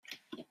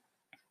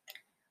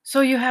So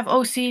you have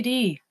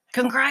OCD.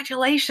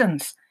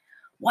 Congratulations.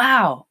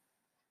 Wow.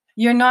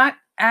 You're not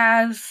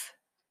as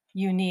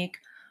unique,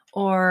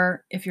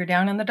 or if you're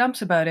down in the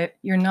dumps about it,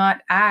 you're not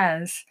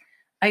as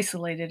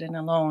isolated and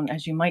alone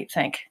as you might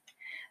think.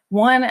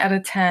 1 out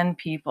of 10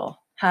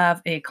 people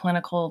have a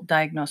clinical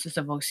diagnosis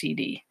of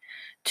OCD.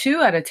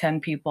 2 out of 10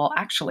 people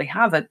actually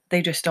have it,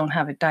 they just don't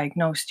have it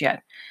diagnosed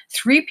yet.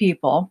 3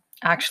 people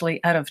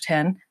actually out of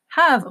 10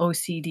 have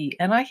OCD,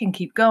 and I can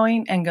keep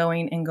going and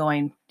going and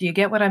going. Do you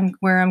get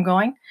where I'm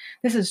going?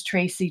 This is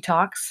Tracy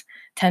Talks,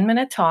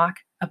 10-minute talk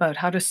about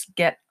how to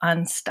get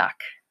unstuck.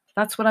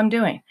 That's what I'm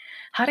doing.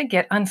 How to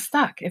get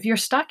unstuck. If you're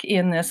stuck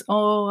in this,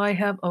 oh, I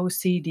have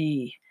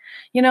OCD.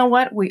 You know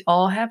what? We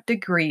all have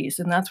degrees,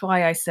 and that's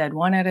why I said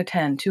 1 out of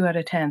 10, 2 out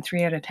of 10,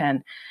 3 out of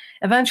 10.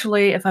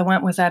 Eventually, if I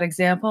went with that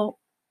example,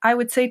 I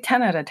would say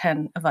 10 out of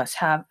 10 of us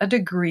have a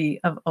degree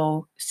of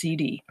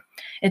OCD.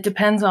 It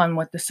depends on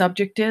what the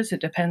subject is.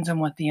 It depends on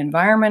what the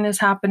environment is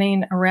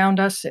happening around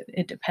us.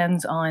 It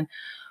depends on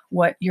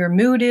what your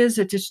mood is.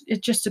 It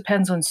just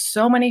depends on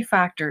so many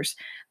factors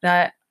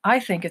that I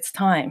think it's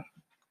time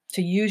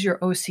to use your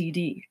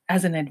OCD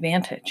as an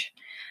advantage.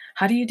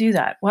 How do you do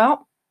that?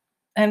 Well,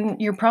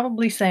 and you're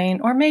probably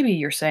saying, or maybe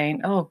you're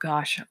saying, oh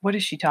gosh, what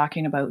is she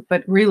talking about?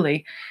 But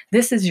really,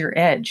 this is your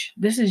edge.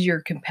 This is your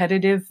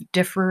competitive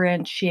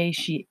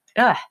differentiation.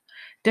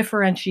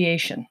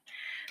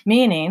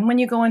 Meaning, when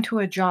you go into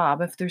a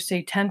job, if there's,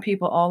 say, 10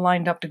 people all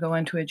lined up to go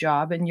into a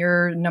job and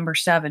you're number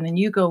 7 and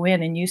you go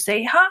in and you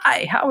say,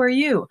 hi, how are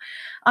you?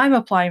 I'm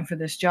applying for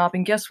this job.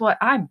 And guess what?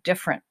 I'm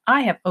different.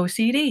 I have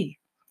OCD.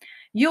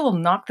 You'll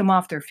knock them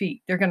off their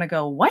feet. They're going to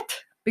go, what?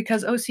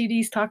 Because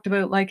OCD's talked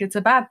about like it's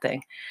a bad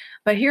thing.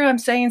 But here I'm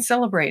saying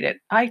celebrate it.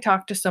 I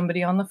talked to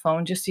somebody on the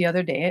phone just the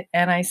other day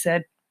and I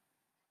said,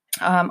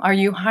 are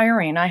you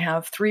hiring? I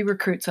have 3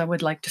 recruits I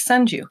would like to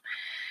send you.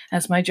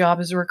 As my job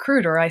as a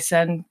recruiter, I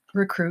send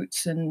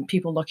recruits and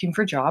people looking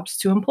for jobs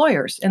to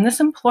employers. And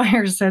this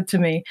employer said to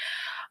me,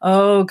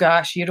 oh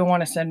gosh, you don't want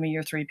to send me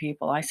your 3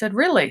 people. I said,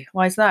 really?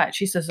 Why is that?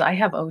 She says, I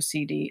have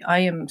OCD. I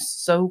am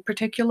so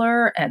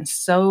particular and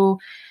so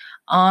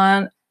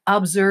on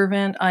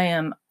observant. I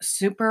am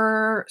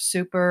super,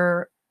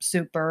 super,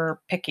 super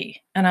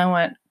picky. And I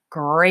went,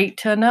 great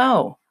to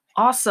know.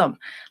 Awesome.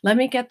 Let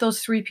me get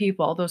those 3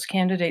 people, those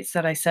candidates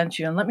that I sent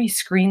you, and let me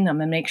screen them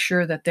and make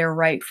sure that they're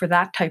right for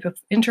that type of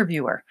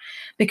interviewer.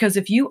 Because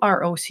if you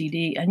are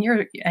OCD and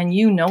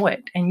you know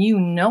it,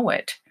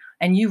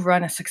 and you've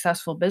run a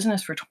successful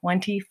business for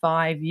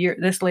 25 years.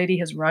 This lady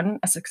has run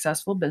a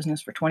successful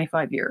business for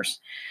 25 years.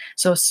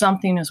 So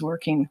something is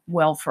working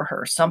well for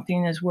her.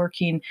 Something is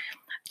working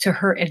to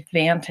her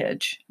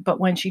advantage. But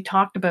when she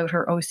talked about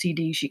her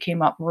OCD, she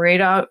came up right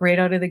out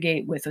of the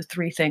gate with the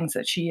 3 things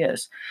that she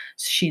is.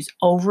 She's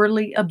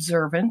overly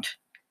observant.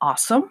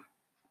 Awesome.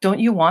 Don't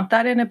you want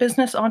that in a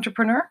business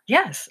entrepreneur?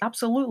 Yes,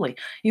 absolutely.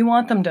 You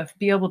want them to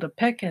be able to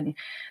pick and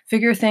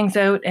figure things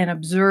out and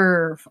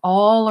observe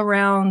all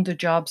around the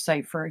job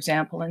site, for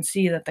example, and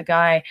see that the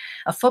guy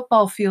a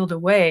football field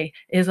away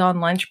is on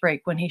lunch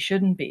break when he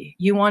shouldn't be.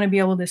 You want to be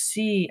able to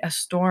see a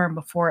storm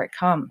before it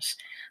comes.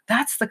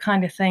 That's the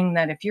kind of thing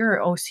that if you're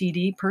an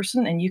OCD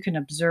person and you can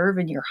observe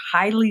and you're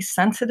highly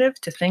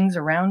sensitive to things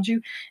around you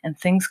and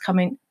things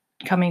coming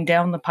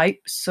down the pipe,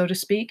 so to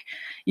speak,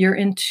 you're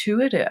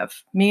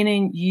intuitive,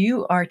 meaning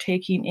you are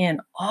taking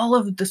in all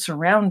of the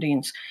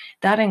surroundings.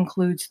 That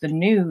includes the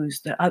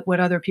news,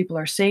 what other people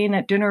are saying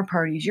at dinner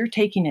parties. You're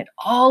taking it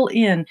all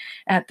in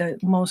at the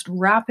most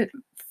rapid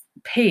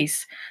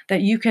pace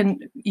that you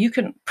can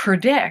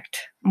predict,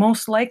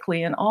 most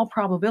likely in all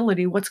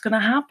probability, what's going to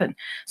happen.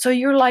 So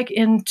you're like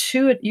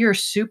you're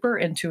super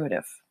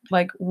intuitive.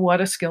 Like,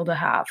 what a skill to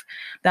have.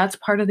 That's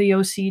part of the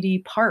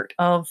OCD part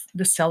of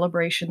the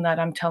celebration that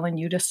I'm telling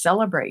you to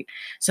celebrate.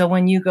 So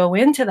when you go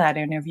into that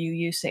interview,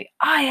 you say,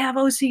 I have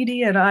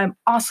OCD and I'm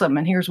awesome,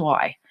 and here's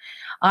why.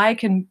 I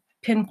can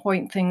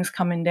pinpoint things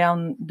coming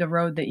down the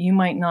road that you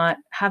might not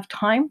have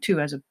time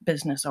to as a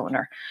business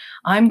owner.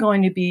 I'm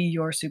going to be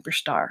your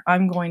superstar.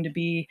 I'm going to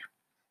be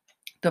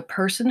the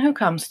person who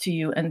comes to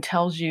you and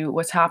tells you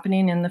what's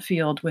happening in the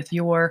field with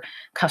your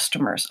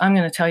customers. I'm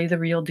going to tell you the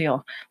real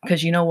deal,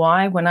 because you know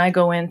why? When I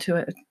go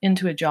into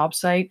a job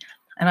site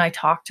and I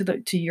talk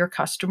to your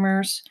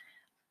customers,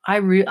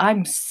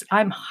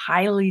 I'm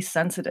highly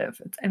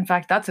sensitive. In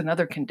fact, that's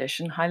another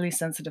condition, highly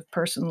sensitive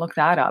person. Look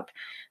that up.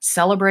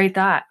 Celebrate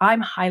that.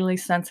 I'm highly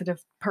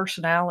sensitive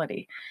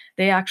personality.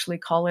 They actually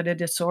call it a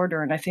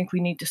disorder, and I think we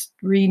need to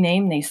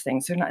rename these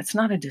things. It's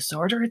not a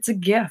disorder, it's a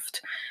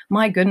gift.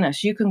 My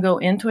goodness, you can go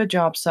into a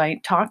job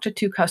site, talk to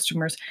 2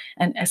 customers,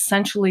 and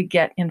essentially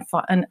get in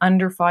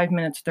under 5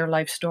 minutes their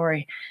life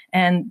story.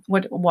 And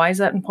why is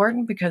that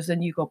important? Because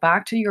then you go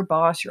back to your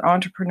boss, your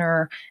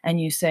entrepreneur, and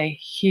you say,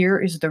 here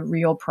is the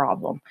real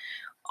problem.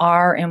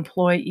 Our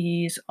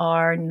employees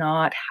are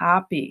not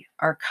happy.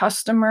 Our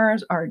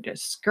customers are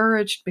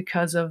discouraged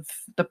because of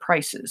the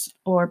prices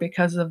or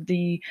because of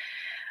the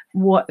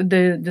what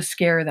the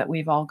scare that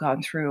we've all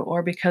gone through,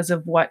 or because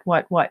of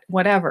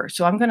whatever.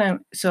 So I'm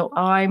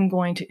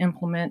going to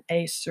implement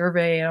a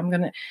survey, and I'm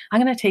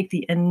going to take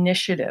the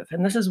initiative.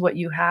 And this is what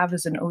you have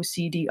as an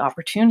OCD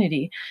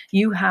opportunity.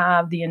 You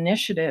have the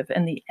initiative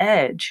and the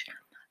edge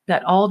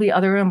that all the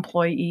other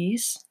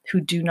employees who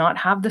do not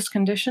have this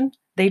condition,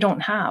 they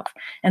don't have.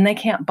 And they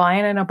can't buy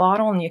it in a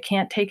bottle, and you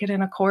can't take it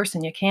in a course,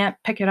 and you can't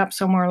pick it up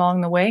somewhere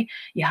along the way.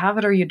 You have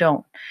it or you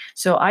don't.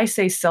 So I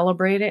say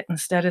celebrate it.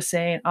 Instead of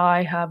saying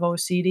I have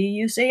OCD,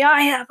 you say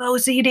I have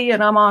OCD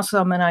and I'm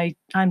awesome and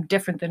I'm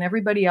different than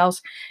everybody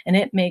else, and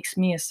it makes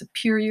me a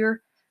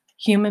superior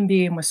human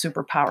being with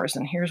superpowers,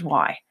 and here's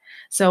why.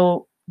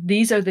 So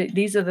these are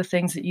the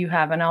things that you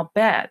have, and I'll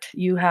bet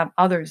you have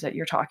others that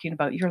you're talking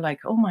about. You're like,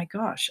 "Oh my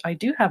gosh, I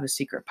do have a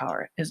secret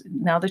power." Is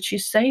now that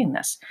she's saying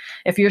this.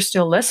 If you're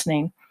still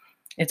listening,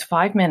 it's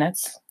 5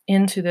 minutes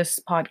into this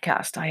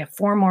podcast. I have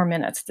 4 more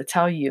minutes to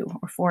tell you,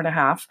 or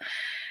 4.5,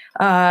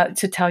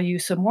 to tell you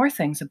some more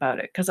things about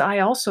it, because I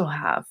also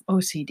have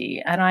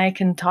OCD and I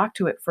can talk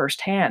to it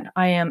firsthand.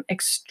 I am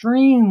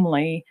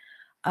extremely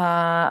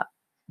uh,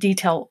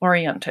 detail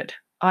oriented.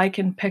 I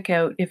can pick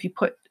out if you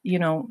put,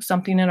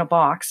 something in a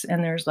box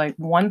and there's like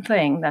one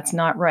thing that's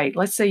not right.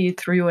 Let's say you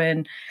threw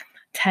in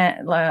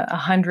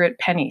 100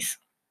 pennies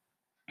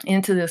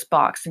into this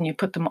box and you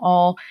put them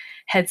all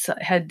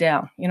head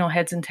down,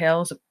 heads and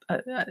tails,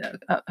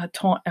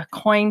 a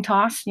coin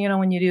toss.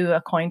 When you do a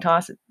coin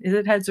toss, is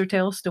it heads or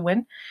tails to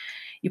win?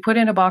 You put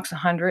in a box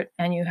 100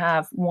 and you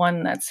have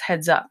one that's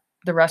heads up.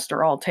 The rest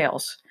are all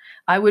tails.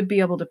 I would be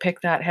able to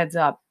pick that heads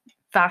up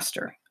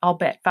faster. I'll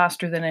bet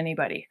faster than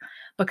anybody,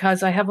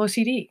 because I have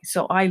OCD.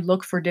 So I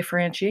look for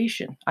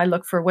differentiation. I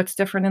look for what's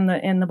different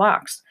in the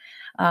box.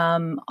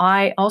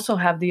 I also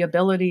have the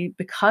ability,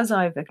 because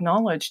I've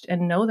acknowledged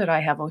and know that I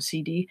have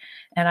OCD,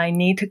 and I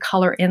need to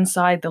color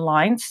inside the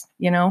lines.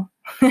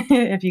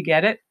 If you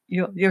get it,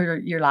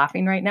 you're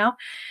laughing right now.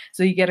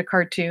 So you get a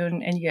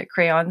cartoon and you get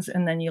crayons,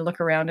 and then you look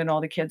around and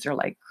all the kids are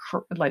like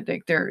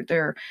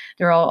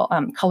they're all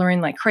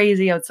coloring like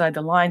crazy outside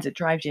the lines. It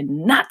drives you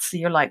nuts.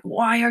 You're like,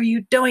 why are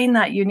you doing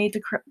that? You need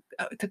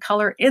to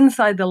color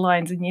inside the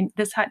lines, and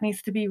this hat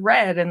needs to be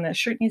red and the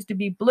shirt needs to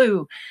be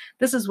blue.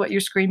 This is what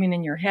you're screaming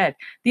in your head.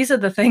 These are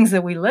the things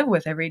that we live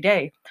with every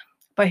day.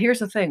 But here's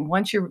the thing,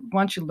 once you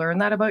learn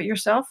that about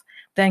yourself,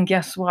 then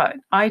guess what?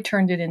 I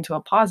turned it into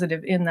a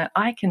positive, in that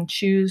I can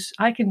choose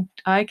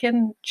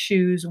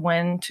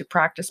when to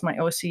practice my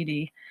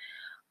OCD.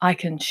 I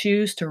can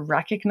choose to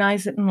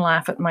recognize it and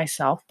laugh at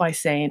myself by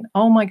saying,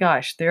 "Oh my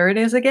gosh, there it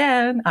is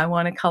again. I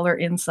want to color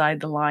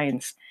inside the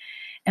lines."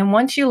 And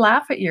once you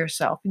laugh at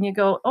yourself and you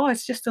go, "Oh,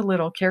 it's just a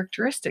little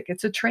characteristic.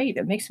 It's a trait.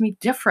 It makes me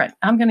different.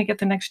 I'm going to get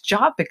the next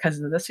job because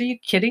of this. Are you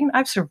kidding?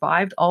 I've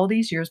survived all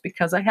these years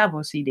because I have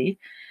OCD."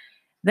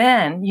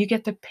 Then you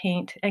get to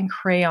paint and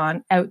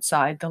crayon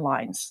outside the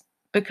lines,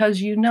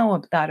 because you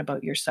know that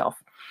about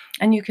yourself.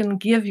 And you can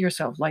give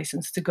yourself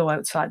license to go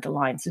outside the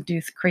lines and do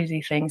crazy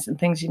things and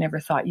things you never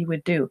thought you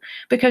would do,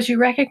 because you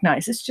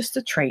recognize it's just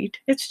a trait.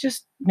 It's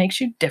just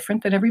makes you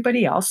different than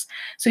everybody else.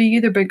 So you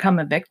either become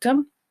a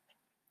victim,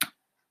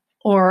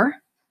 or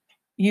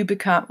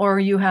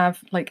you have,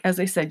 like, as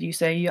I said, you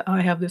say,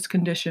 I have this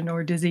condition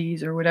or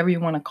disease or whatever you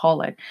want to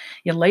call it.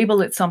 You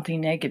label it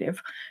something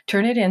negative,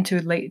 turn it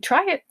into,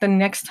 try it the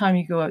next time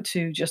you go out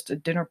to just a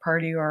dinner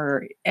party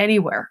or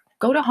anywhere.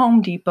 Go to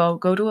Home Depot,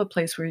 go to a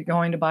place where you're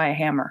going to buy a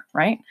hammer,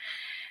 right?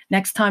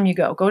 Next time you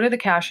go to the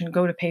cash and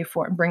go to pay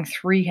for it, and bring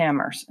 3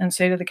 hammers and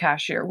say to the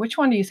cashier, which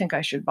one do you think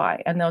I should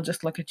buy? And they'll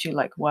just look at you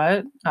like,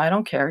 what? I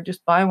don't care.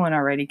 Just buy one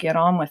already. Get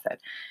on with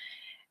it.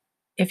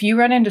 If you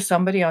run into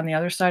somebody on the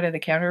other side of the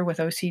counter with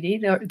OCD,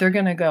 they're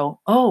going to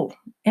go, "Oh,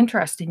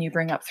 interesting. You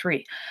bring up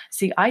 3."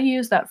 See, I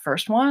use that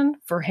first one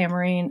for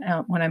hammering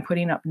when I'm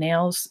putting up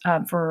nails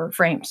for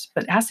frames,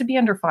 but it has to be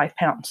under 5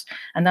 pounds.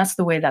 And that's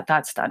the way that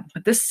that's done.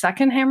 But this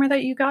second hammer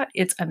that you got,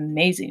 it's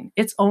amazing.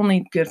 It's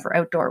only good for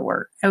outdoor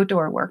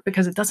work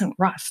because it doesn't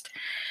rust.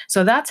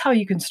 So that's how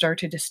you can start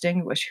to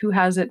distinguish who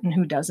has it and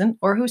who doesn't,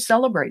 or who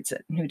celebrates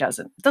it and who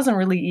doesn't. It doesn't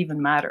really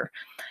even matter.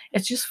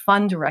 It's just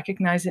fun to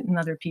recognize it in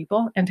other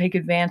people and take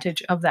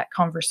advantage of that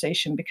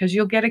conversation, because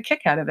you'll get a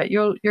kick out of it.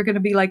 You're going to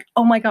be like,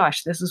 "Oh my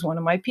gosh, this is one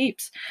of my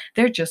peeps.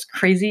 They're just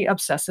crazy,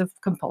 obsessive,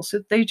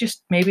 compulsive. They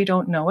just maybe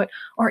don't know it.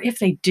 Or if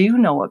they do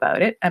know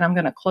about it," and I'm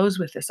going to close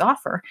with this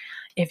offer,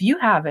 if you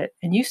have it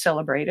and you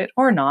celebrate it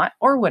or not,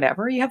 or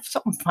whatever, you have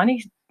something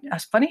funny, a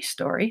funny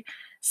story,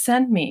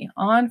 send me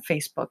on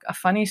Facebook a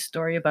funny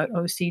story about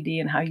OCD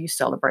and how you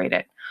celebrate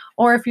it.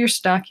 Or if you're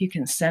stuck, you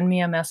can send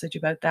me a message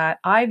about that.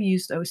 I've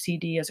used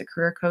OCD as a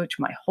career coach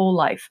my whole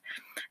life,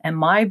 and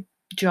my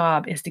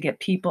job is to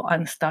get people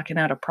unstuck and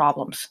out of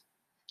problems.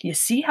 Do you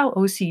see how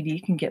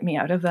OCD can get me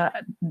out of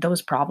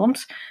those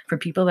problems for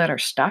people that are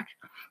stuck?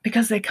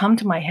 Because they come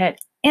to my head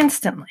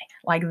instantly,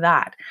 like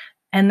that.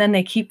 And then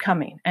they keep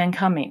coming and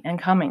coming and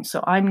coming.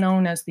 So I'm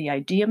known as the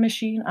idea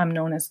machine. I'm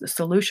known as the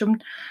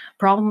solution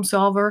problem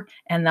solver.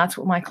 And that's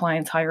what my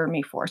clients hire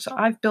me for. So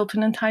I've built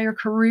an entire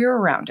career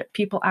around it.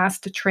 People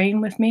ask to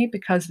train with me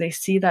because they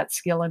see that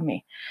skill in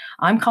me.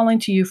 I'm calling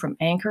to you from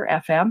Anchor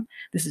FM.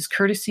 This is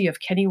courtesy of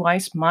Kenny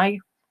Weiss, my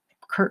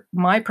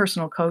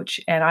personal coach,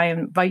 and I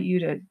invite you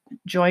to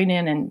join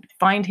in and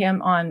find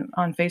him on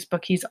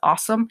Facebook. He's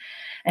awesome,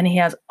 and he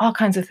has all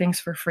kinds of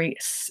things for free,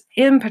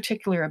 in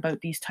particular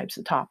about these types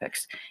of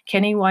topics.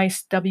 Kenny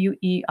Weiss,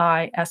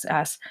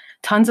 Weiss,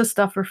 tons of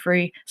stuff for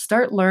free.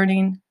 Start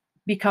learning,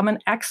 become an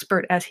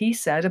expert, as he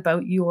said,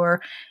 about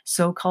your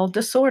so-called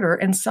disorder,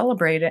 and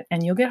celebrate it,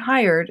 and you'll get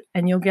hired,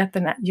 and you'll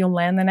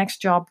land the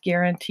next job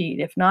guaranteed.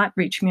 If not,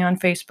 reach me on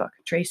Facebook,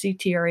 Tracey,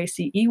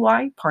 Tracey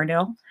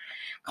Parnell,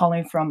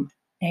 calling from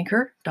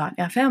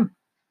Anchor.fm.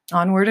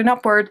 Onward and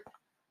upward.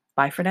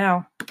 Bye for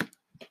now.